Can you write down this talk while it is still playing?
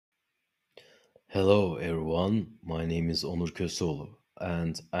Hello everyone, my name is Onur Koseoglu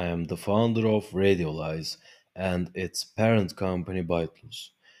and I am the founder of Radiolize and its parent company Bytelus.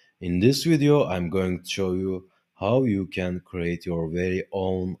 In this video, I'm going to show you how you can create your very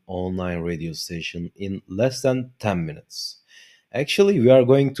own online radio station in less than 10 minutes. Actually, we are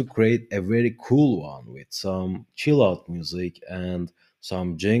going to create a very cool one with some chill out music and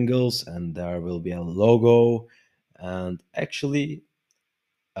some jingles, and there will be a logo. And actually,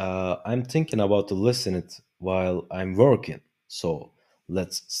 I'm thinking about to listen it while I'm working. So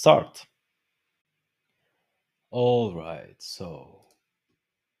let's start. All right. So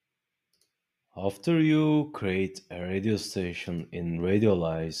after you create a radio station in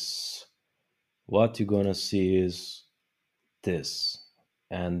Radiolize, what you're gonna see is this,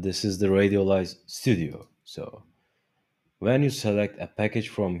 and this is the Radiolize Studio. So when you select a package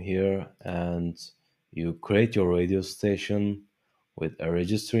from here and you create your radio station with a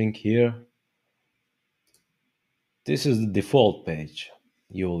registering here, this is the default page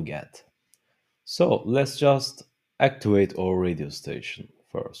you will get. So let's just activate our radio station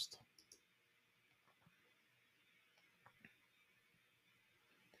first.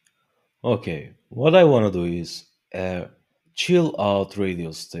 Okay, what I want to do is a chill out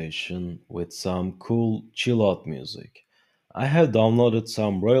radio station with some cool chill out music. I have downloaded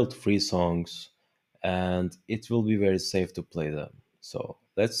some royalty free songs and it will be very safe to play them. So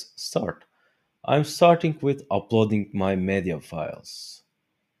let's start. I'm starting with uploading my media files.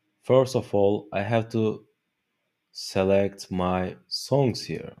 First of all, I have to select my songs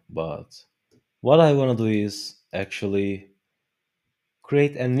here, but what I want to do is actually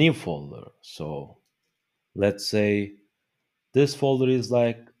create a new folder. So let's say this folder is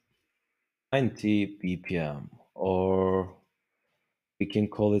like 90 BPM, or we can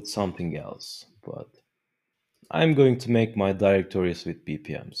call it something else, but I'm going to make my directories with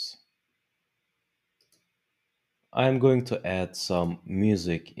BPMs. I'm going to add some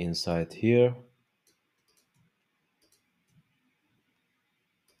music inside here,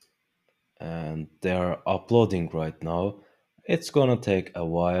 and they are uploading right now. It's gonna take a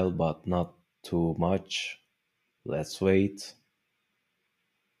while, but not too much. Let's wait.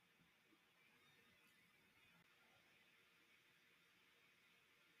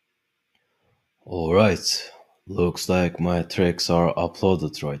 Alright, looks like my tracks are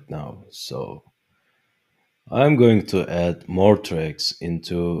uploaded right now, so I'm going to add more tracks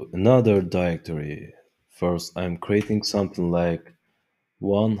into another directory. First, I'm creating something like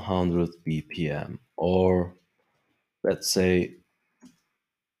 100 BPM, or let's say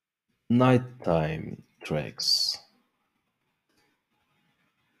nighttime tracks,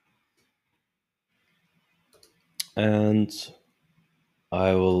 and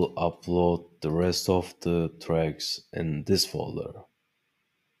I will upload the rest of the tracks in this folder.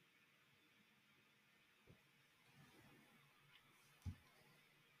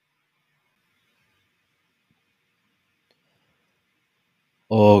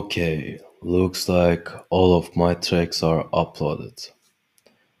 Okay, looks like all of my tracks are uploaded.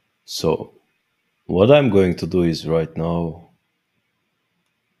 So, what I'm going to do is right now,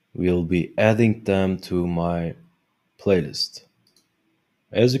 we'll be adding them to my playlist.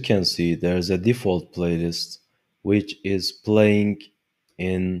 As you can see, there's a default playlist which is playing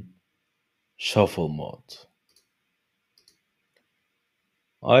in shuffle mode.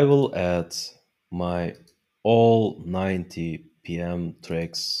 I will add my all 90 PM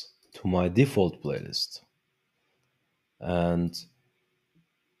tracks to my default playlist. And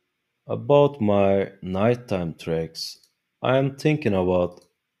about my nighttime tracks, I am thinking about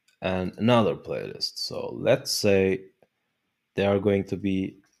another playlist. So let's say they are going to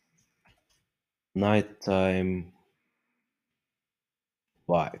be nighttime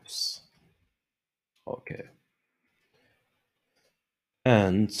vibes. Okay.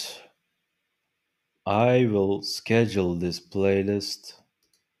 And I will schedule this playlist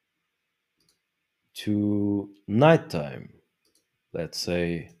to nighttime. Let's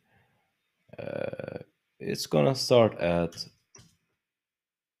say it's gonna start at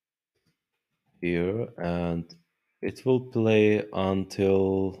here and it will play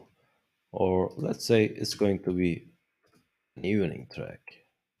until, or let's say it's going to be an evening track.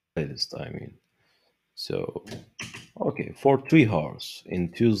 Playlist, I mean. So, okay, for 3 hours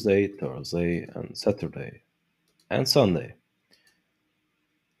in Tuesday, Thursday, and Saturday, and Sunday.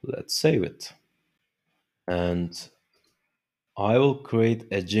 Let's save it. And I will create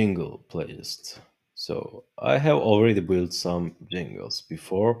a jingle playlist. So I have already built some jingles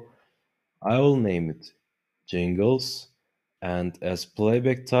before. I will name it jingles, and as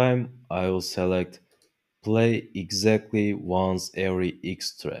playback time, I will select play exactly once every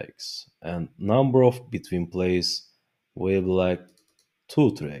X tracks, and number of between plays will be like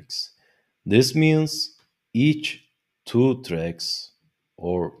two tracks. This means each two tracks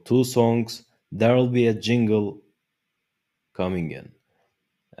or two songs there will be a jingle coming in.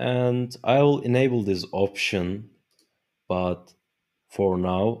 And I will enable this option, but for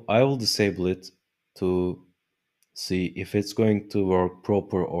now I will disable it to see if it's going to work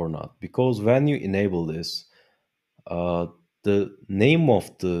proper or not. Because when you enable this, uh, the name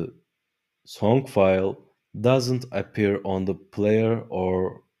of the song file doesn't appear on the player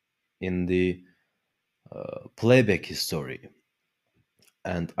or in the playback history.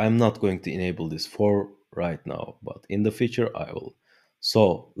 And I'm not going to enable this for right now, but in the future I will.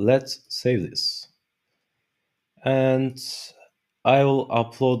 So let's save this. And I will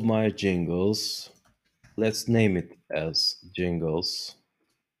upload my jingles. Let's name it as jingles.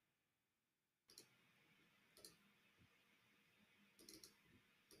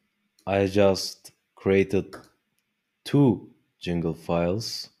 I just created two jingle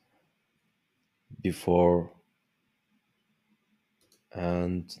files before,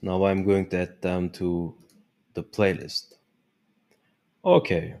 and now I'm going to add them to the playlist.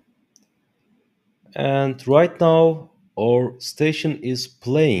 Okay, and right now our station is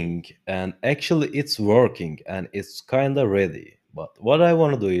playing, and actually it's working and it's kinda ready. But what I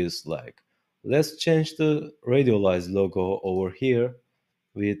want to do is like, let's change the Radiolize logo over here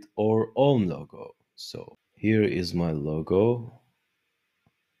with our own logo. So here is my logo,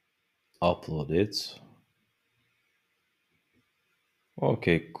 upload it.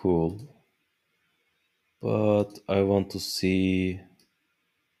 Okay, cool. But I want to see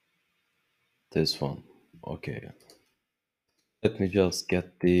this one. Okay, let me just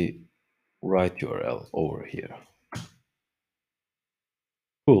get the right URL over here.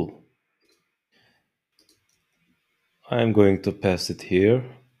 Cool. I'm going to pass it here.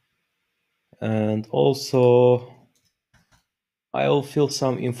 And also, I'll fill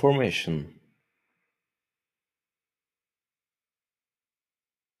some information.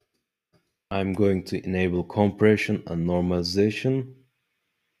 I'm going to enable compression and normalization.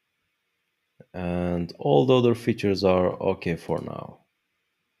 And all the other features are okay for now.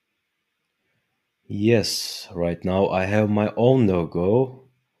 Yes, right now I have my own logo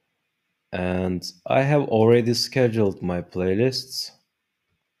and I have already scheduled my playlists.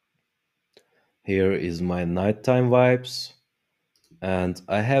 Here is my nighttime vibes, and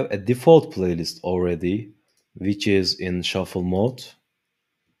I have a default playlist already, which is in shuffle mode.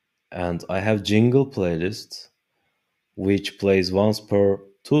 And I have jingle playlist, which plays once per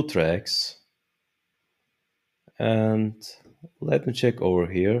two tracks. And let me check over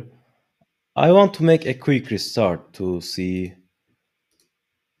here. I want to make a quick restart to see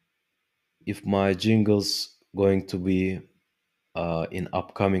if my jingles going to be in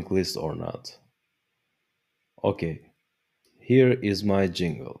upcoming list or not. Okay, here is my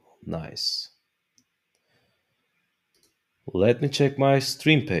jingle. Nice. Let me check my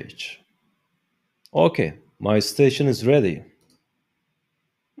stream page. Okay, my station is ready.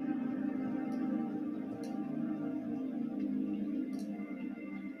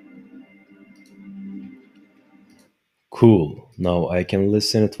 Cool. Now I can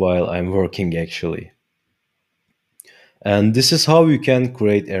listen it while I'm working actually. And this is how you can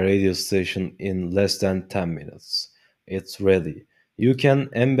create a radio station in less than 10 minutes. It's ready. You can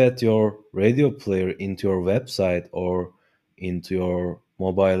embed your radio player into your website or into your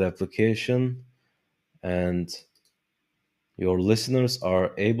mobile application, and your listeners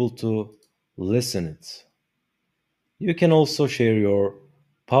are able to listen it. You can also share your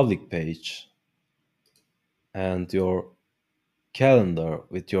public page and your calendar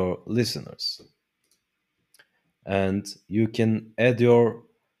with your listeners. And you can add your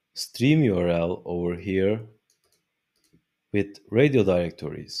stream URL over here with radio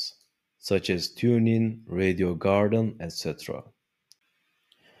directories such as TuneIn, Radio Garden, etc.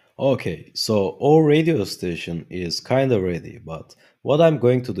 Okay, so our radio station is kind of ready, but what I'm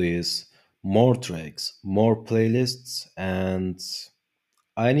going to do is more tracks, more playlists, and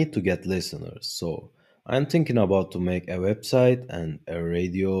I need to get listeners. So I'm thinking about to make a website and a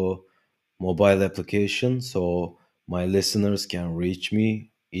radio mobile application so my listeners can reach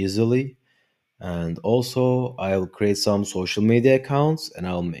me easily. And also, I'll create some social media accounts and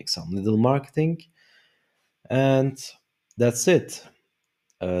I'll make some little marketing. And that's it.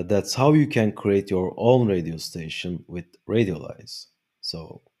 That's how you can create your own radio station with Radiolize.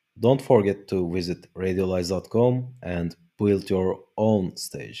 So don't forget to visit radiolize.com and build your own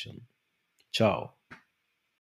station. Ciao.